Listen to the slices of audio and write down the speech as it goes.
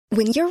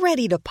When you're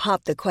ready to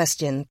pop the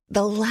question,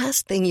 the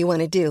last thing you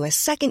want to do is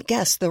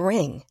second-guess the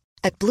ring.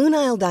 At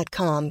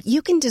BlueNile.com,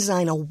 you can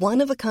design a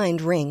one-of-a-kind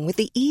ring with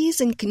the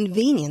ease and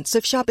convenience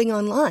of shopping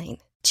online.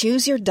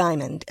 Choose your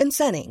diamond and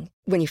setting.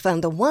 When you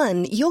find the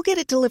one, you'll get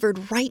it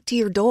delivered right to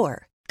your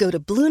door. Go to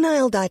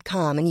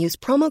BlueNile.com and use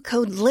promo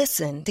code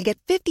LISTEN to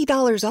get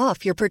 $50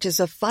 off your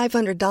purchase of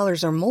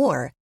 $500 or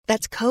more.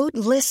 That's code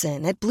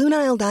LISTEN at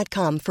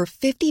BlueNile.com for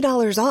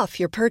 $50 off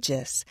your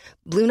purchase.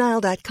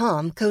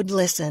 BlueNile.com, code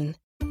LISTEN.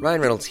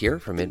 Ryan Reynolds here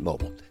from Mint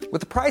Mobile. With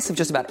the price of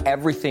just about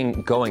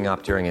everything going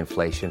up during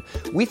inflation,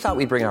 we thought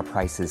we'd bring our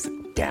prices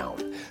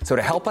down. So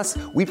to help us,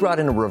 we brought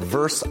in a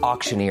reverse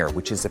auctioneer,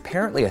 which is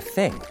apparently a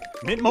thing.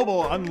 Mint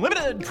Mobile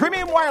Unlimited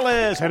Premium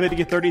Wireless. How to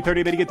get 30,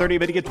 30, bit to get 30,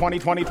 bit to get 20,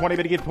 20, 20,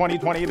 bit to get 20,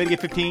 20, bit to get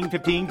 15,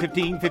 15,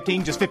 15,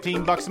 15, just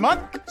 $15 a month?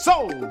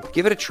 Sold!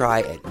 Give it a try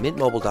at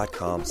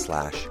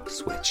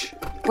mintmobile.com/switch.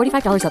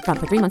 $45 up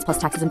front for 3 months plus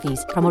taxes and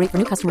fees. Promo rate for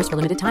new customers for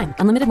limited time.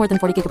 Unlimited more than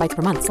 40 gigabytes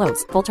per month.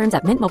 Slows full terms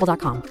at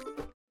mintmobile.com.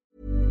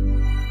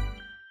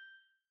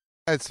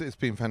 It's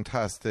been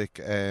fantastic,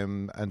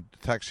 and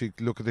to actually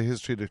look at the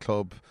history of the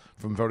club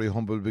from very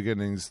humble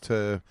beginnings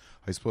to,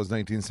 I suppose,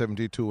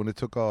 1972 when it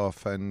took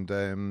off, and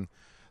the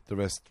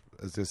rest,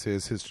 as they say,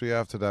 is history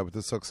after that with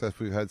the success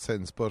we've had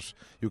since. But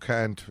you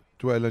can't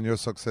dwell on your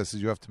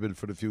successes, you have to build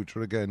for the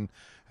future again,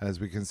 and as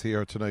we can see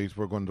here tonight,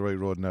 we're going the right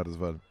road in that as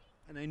well.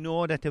 And I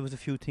know that there was a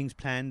few things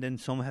planned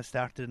and some have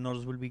started and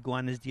others will be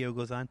going as the year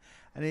goes on.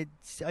 And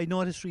I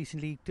noticed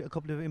recently a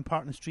couple of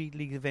important Street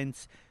League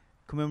events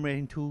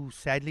commemorating two,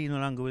 sadly no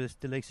longer with us,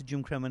 the likes of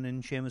Jim Cremin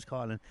and Seamus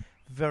Collin.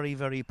 Very,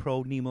 very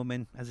proud Nemo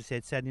men, as I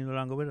said, sadly no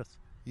longer with us.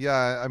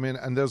 Yeah, I mean,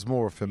 and there's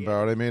more,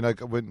 Finbar. I mean,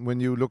 like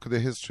when you look at the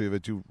history of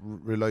it, you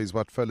realise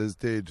what fellas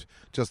did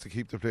just to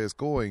keep the place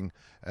going.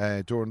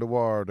 During the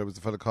war, there was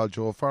a fella called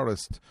Joe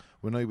Forrest.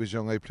 When I was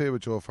young, I played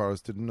with Joe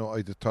Forrest. Didn't know.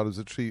 I thought it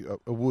was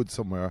a wood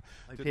somewhere.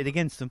 I played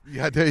against him.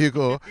 Yeah, there you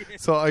go.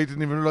 So I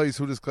didn't even realise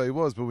who this guy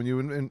was. But when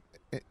you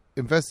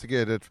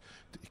investigated,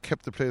 he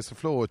kept the place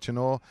afloat, you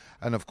know.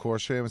 And of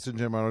course, Seamus and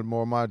Jim are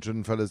more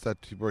modern fellas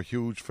that were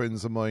huge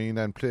friends of mine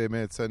and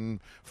playmates and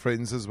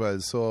friends as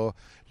well. So,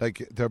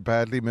 like, they're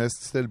badly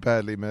missed, still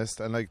badly missed.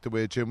 And like the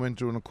way Jim went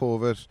during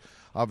COVID,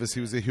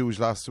 obviously was a huge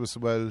loss to us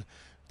as well,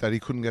 that he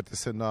couldn't get the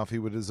send off he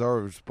would have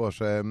deserved. But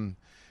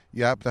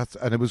yeah,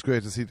 and it was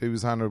great to see that he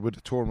was honoured with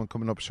the tournament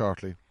coming up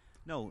shortly.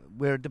 No,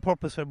 the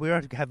purpose of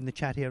we're having the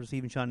chat here this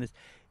evening, Sean, is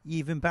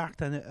you've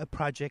embarked on a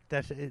project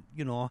that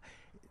you know.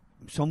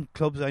 Some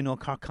clubs, I know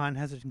Cork Con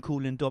has it, and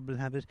Coolin Dublin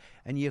have it,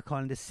 and you're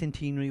calling it the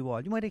Centenary Wall.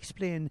 You might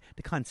explain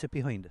the concept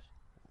behind it.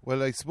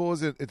 Well, I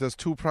suppose it has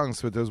two prongs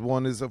to it. There's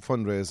one is a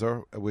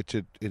fundraiser, which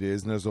it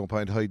is, and there's no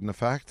point hiding the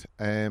fact.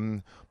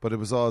 But it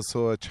was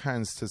also a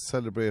chance to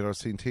celebrate our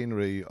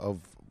centenary of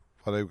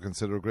what I would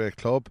consider a great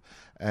club,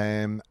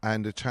 and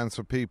a chance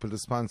for people to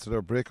sponsor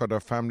their brick or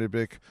their family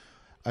brick.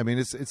 I mean,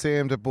 it's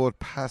aimed at both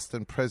past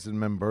and present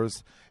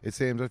members.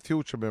 It's aimed at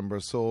future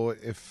members. So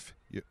if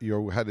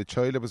you had a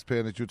child that was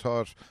playing that you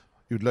thought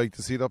you'd like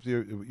to see it up,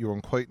 you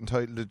weren't quite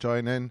entitled to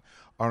join in,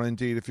 or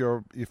indeed if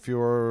you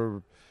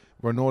were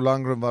no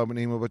longer involved with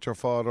Nemo but your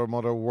father or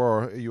mother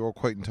were, you were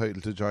quite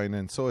entitled to join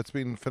in. So it's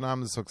been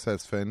phenomenal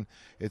success, Finn.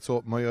 It's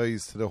opened my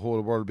eyes to the whole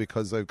world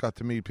because I've got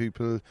to meet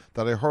people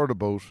that I heard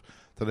about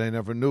that I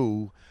never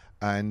knew,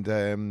 and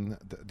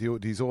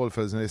these old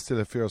fellas, and they still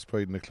have fierce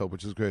pride in the club,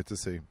 which is great to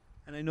see.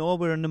 And I know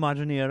we're in the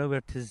modern era where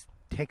it is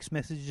text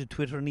messages,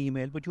 Twitter and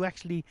email, but you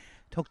actually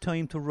took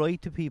time to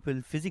write to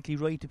people, physically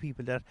write to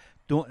people that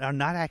are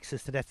not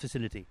access to that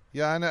facility.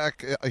 Yeah, and I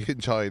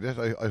enjoyed it.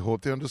 I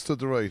hope they understood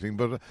the writing,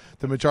 but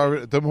the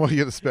more you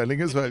get the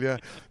spelling as well. Yeah,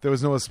 there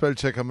was no spell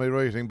check on my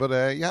writing, but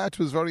yeah, it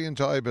was very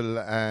enjoyable,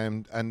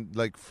 and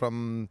like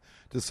from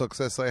the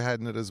success I had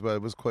in it as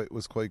well was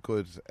quite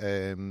good.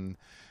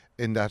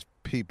 In that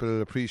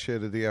people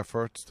appreciated the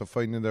effort to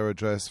finding their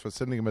address, for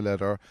sending them a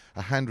letter,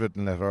 a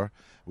handwritten letter,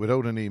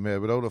 without an email,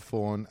 without a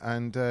phone,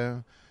 and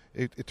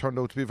it turned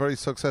out to be very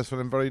successful,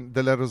 and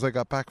the letters I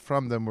got back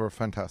from them were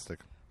fantastic.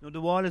 Now,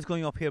 the wall is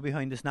going up here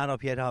behind us, not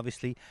up yet,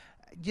 obviously.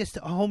 Just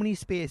how many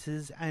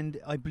spaces,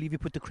 and I believe you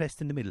put the crest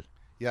in the middle?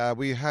 Yeah,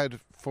 we had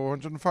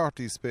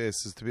 440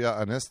 spaces, to be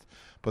honest,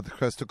 but the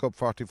crest took up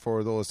 44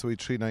 of those, so we had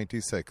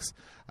 396.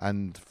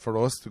 And for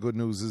us, the good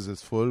news is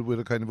it's full with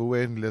a kind of a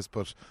waiting list,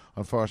 but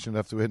unfortunately, I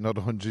have to wait another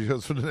 100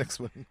 years for the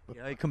next one.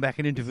 Yeah, I'll come back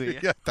and interview you.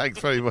 Yeah, thanks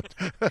very much.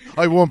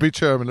 I won't be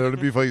chairman, I'll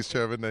be vice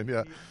chairman then,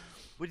 yeah.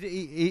 But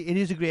it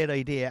is a great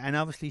idea, and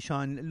obviously,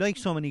 Sean, like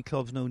so many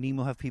clubs now,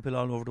 Nemo have people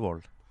all over the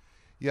world.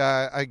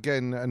 Yeah,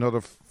 again,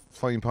 another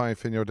fine point,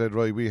 Finn, you're dead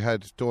right. We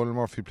had Donald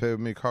Murphy play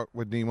with me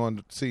with Nemo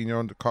and senior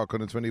under Cork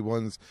under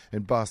 21s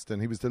in Boston.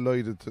 He was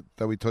delighted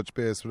that we touched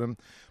base with him.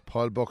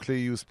 Paul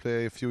Buckley used to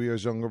play a few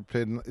years younger,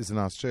 is in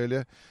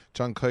Australia.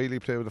 John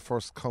Kiley played with the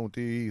first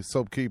county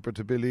subkeeper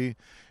to Billy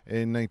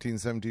in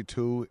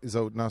 1972, is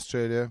out in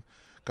Australia.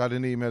 Got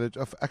an email,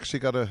 actually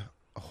got a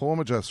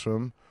home address from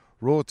him,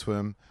 wrote to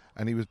him,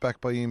 and he was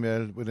back by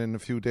email within a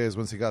few days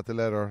once he got the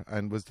letter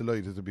and was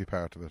delighted to be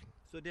part of it.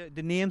 So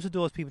the names of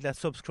those people that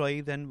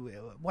subscribed, and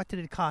what did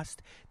it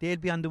cost? They'll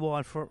be on the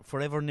wall for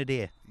forever and a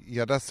day.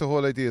 Yeah, that's the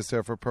whole idea,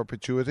 sir, for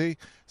perpetuity.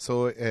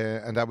 So,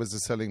 and that was the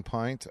selling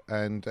point.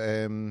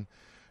 And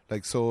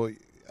so,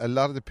 a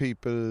lot of the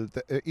people,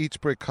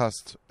 each brick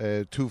cost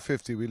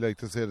 $250. We like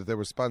to say that they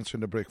were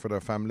sponsoring the brick for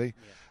their family,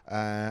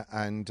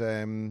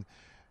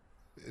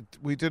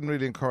 we didn't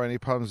really incur any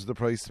problems with the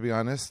price, to be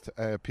honest.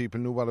 People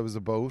knew what it was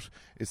about.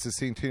 It's the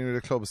centenary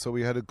of the club, so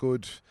we had a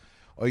good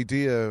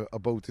idea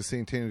about the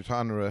centenary to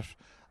honour it,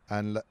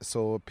 and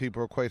so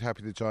people are quite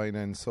happy to join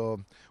in.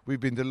 So we've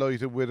been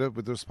delighted with it,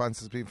 with the response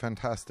has been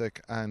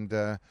fantastic, and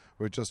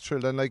we're just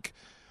thrilled. And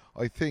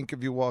I think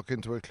if you walk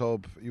into a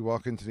club, you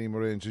walk into the Nemo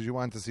Rangers, you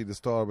want to see the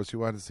stalwarts, you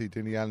want to see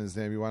Denny Allen's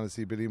name, you want to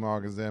see Billy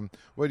Morgan's name.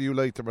 Whether you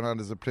like them or not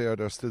as a player,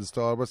 they're still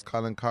stalwarts,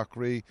 Colin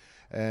Cockery,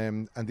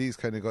 and these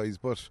kind of guys.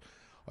 But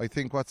I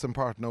think what's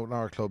important out in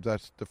our club,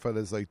 that the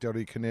fellas like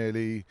Derry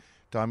Keneally,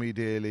 Dommy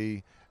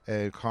Daly,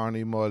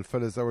 Carney Mull,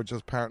 fellas that were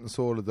just part and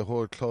soul of the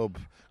whole club,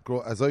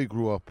 as I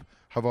grew up,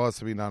 have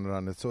also been honoured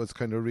on it. So it's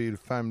kind of real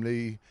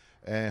family,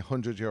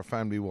 100-year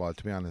family wall,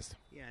 to be honest.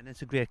 Yeah, and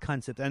it's a great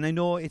concept. And I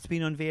know it's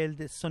been unveiled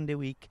this Sunday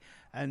week,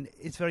 and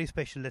it's very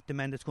special that the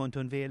man that's going to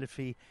unveil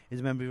it is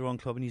a member of your own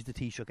club, and he's the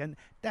Taoiseach. And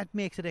that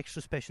makes it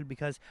extra special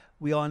because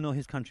we all know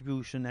his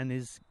contribution and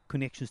his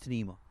connections to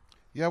Nemo.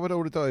 Yeah,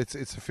 without a doubt,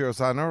 it's a fierce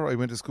honour. I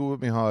went to school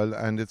with Micheál,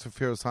 and it's a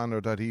fierce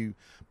honour that he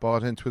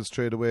bought into it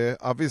straight away.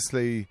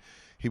 Obviously,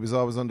 he was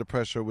always under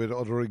pressure with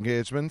other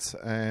engagements,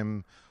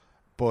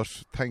 but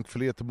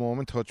thankfully at the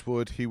moment, touch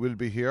wood, he will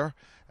be here.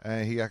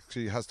 He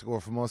actually has to go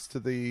from us to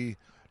the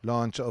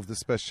launch of the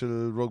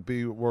Special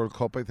Rugby World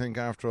Cup, I think,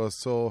 after us.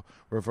 So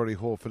we're very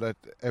hopeful that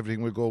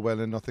everything will go well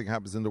and nothing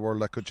happens in the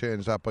world that could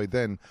change that by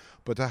then.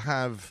 But to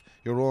have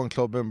your own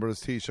club member as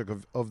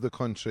Taoiseach of the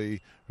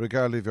country,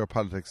 regardless of your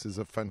politics, is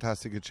a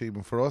fantastic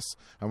achievement for us,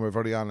 and we're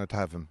very honoured to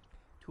have him.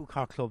 Two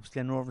Cork clubs,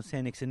 Glenrowan,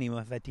 St. Nick's and Nemo,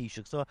 have had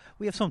Taoiseach, so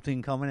we have something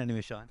in common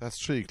anyway, Sean.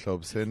 That's 3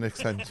 clubs, St. Nick's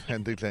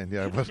and Glen,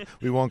 yeah, but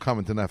we won't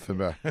comment on that from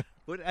there.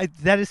 But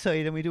that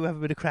aside, and we do have a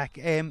bit of crack,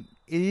 it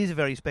is a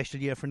very special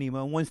year for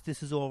Nemo, and once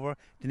this is over,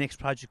 the next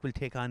project will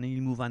take on and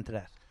you'll move on to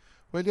that.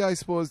 Well, yeah, I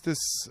suppose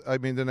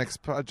the next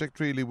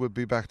project really would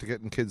be back to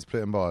getting kids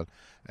playing ball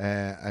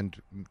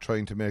and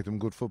trying to make them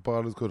good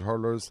footballers, good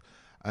hurlers,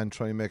 and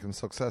try and make them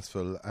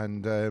successful.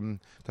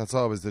 And that's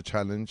always the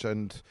challenge.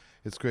 And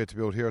it's great to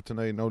be out here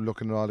tonight now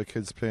looking at all the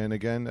kids playing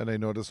again. And I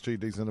know the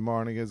street leagues in the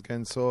morning is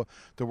again. So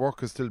the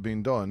work is still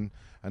being done,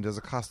 and there's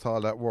a cost to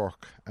all that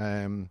work.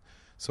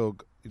 So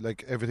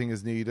everything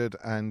is needed,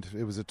 and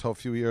it was a tough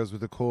few years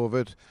with the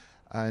COVID,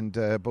 and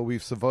but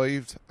we've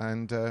survived,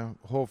 and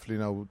hopefully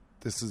now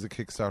this is a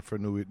kickstart for a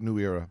new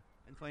era.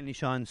 And finally,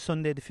 Sean,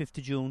 Sunday the 5th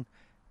of June,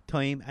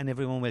 time, and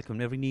everyone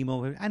welcome, every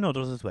Nemo and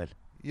others as well.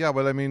 Yeah,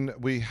 well, I mean,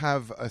 we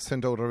have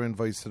sent out our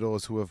invites to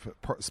those who have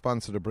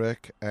sponsored a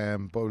break,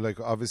 but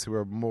obviously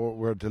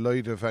we're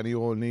delighted if any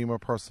old Nemo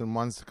person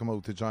wants to come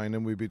out to join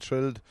in. We'd be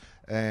thrilled.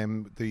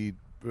 The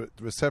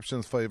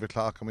reception's 5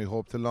 o'clock, and we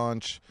hope to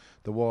launch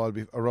the wall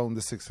around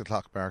the 6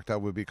 o'clock mark.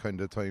 That would be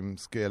kind of time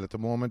scale at the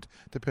moment,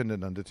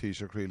 depending on the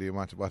Taoiseach really and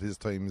what his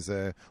times.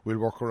 We'll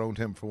work around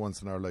him for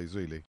once in our lives,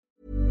 really.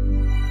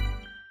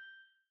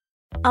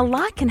 A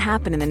lot can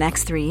happen in the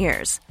next 3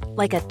 years.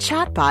 Like a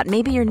chatbot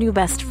may be your new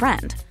best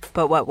friend.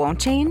 But what won't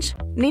change?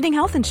 Needing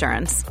health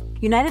insurance.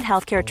 United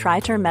Healthcare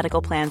Tri-Term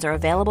Medical Plans are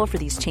available for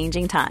these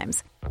changing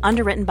times.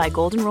 Underwritten by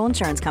Golden Rule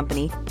Insurance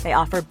Company, they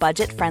offer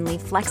budget-friendly,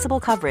 flexible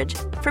coverage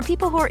for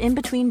people who are in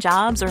between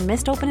jobs or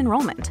missed open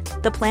enrollment.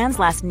 The plans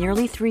last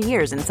nearly 3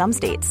 years in some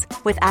states,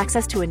 with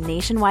access to a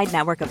nationwide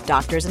network of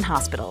doctors and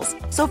hospitals.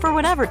 So for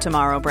whatever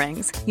tomorrow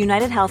brings,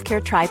 United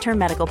Healthcare Tri-Term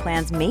Medical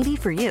Plans may be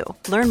for you.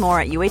 Learn more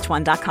at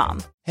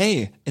uh1.com.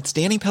 Hey, it's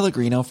Danny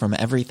Pellegrino from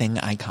Everything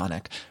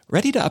Iconic.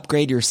 Ready to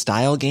upgrade your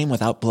style game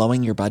without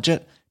blowing your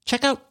budget?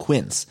 Check out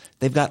Quince.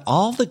 They've got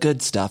all the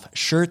good stuff,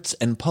 shirts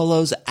and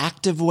polos,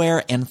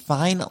 activewear, and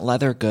fine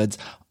leather goods,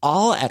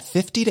 all at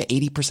 50 to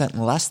 80%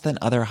 less than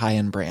other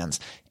high-end brands.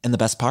 And the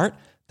best part?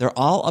 They're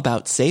all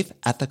about safe,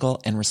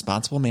 ethical, and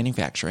responsible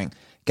manufacturing.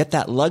 Get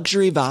that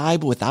luxury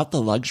vibe without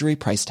the luxury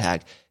price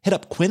tag. Hit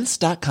up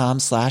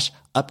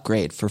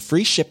quince.com/upgrade for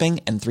free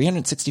shipping and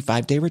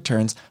 365-day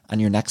returns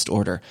on your next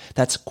order.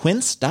 That's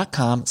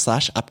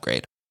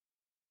quince.com/upgrade.